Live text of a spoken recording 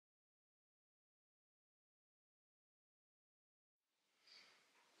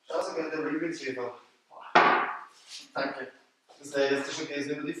sogar der Rübelschäfer. Danke. Das redest du schon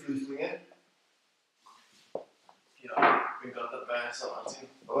gelesen über die Flüchtlinge? Ja, ich bin gerade dabei, so Wahnsinn.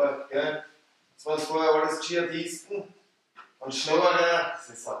 Aber, gell, das waren vorher alles Dschihadisten und Schnorrer, das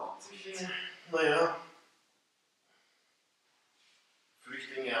ist ein Wahnsinn. Naja.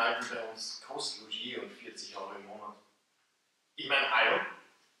 Flüchtlinge erhalten bei uns Kost, Logis und 40 Euro im Monat. Ich meine, hallo?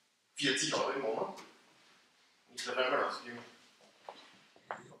 40 Euro im Monat? Nicht auf einmal ausgeben.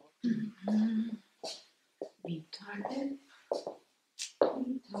 Windhalde.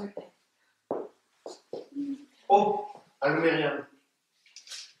 Windhalde. Oh, hallo Miriam.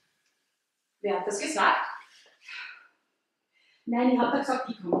 Wer hat das gesagt? Nein, ich habe gesagt,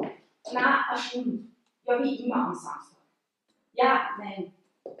 ich komme. Na, eine Stunde. Ja, wie immer am Samstag. Ja, nein.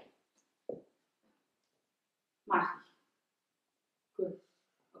 Mach ich. Gut.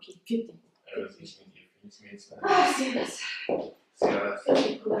 Okay, vierte. Ja, was ist mit dir? Findest du mir jetzt Ah, servus. Servus.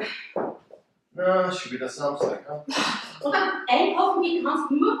 Okay, gut. Na, schon wieder Samstag, ja? Und dann einkaufen gehen kannst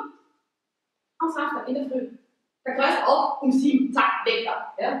du nur am Samstag in der Früh. Da gehst auf um 7, zack, weg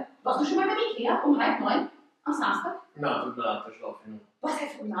da. Ja? Warst du schon mal bei mir her? Um 8:30 am Samstag? Na, tut mir leid, da schlafe ich noch. Was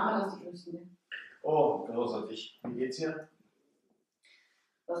heißt vom Namen aus die Größten? Oh, großartig. Wie geht's dir?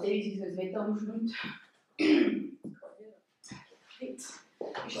 Was wie sich das Wetter umschwimmt.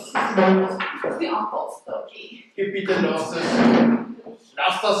 Was die anpasst, okay. Geh bitte, lass es.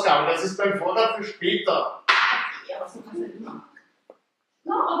 Lass das Gang, das ist beim Vorrat für später. Ja, was du kannst nicht machen.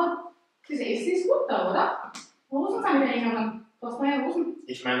 Na, aber das Essen ist gut da, oder? Hosen sind wieder eingegangen. Du hast neue Hosen.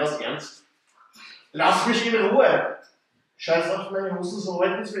 Ich meine das ernst. Lass mich in Ruhe. Scheiß auf meine Hosen, so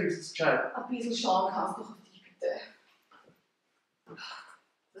halten sie wenigstens gescheit. Ein bisschen schauen kannst du doch auf dich, bitte.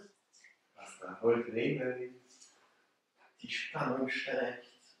 Was da heute Leben ist, die Spannung steigt.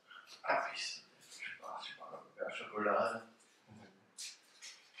 Ach, ist Spaß, Spannung, ja, Schokolade.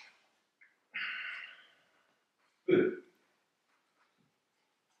 Gut.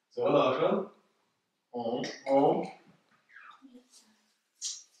 So, da schon. Und.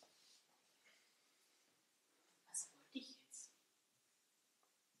 Was wollte ich jetzt?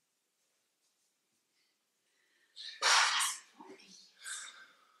 Was wollte ich jetzt?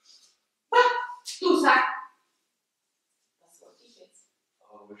 Du sag! Was wollte ich jetzt?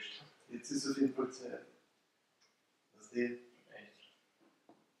 Aber wurscht. Jetzt ist auf jeden Fall Zeit. Was die? Echt?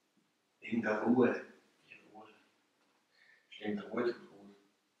 Wegen der Ruhe. Die Ruhe. Stimmt, Ruhe tut gut.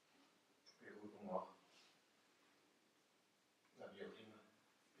 Beruhigung auch. Na, wie auch immer.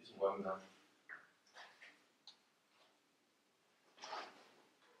 Bis morgen dann.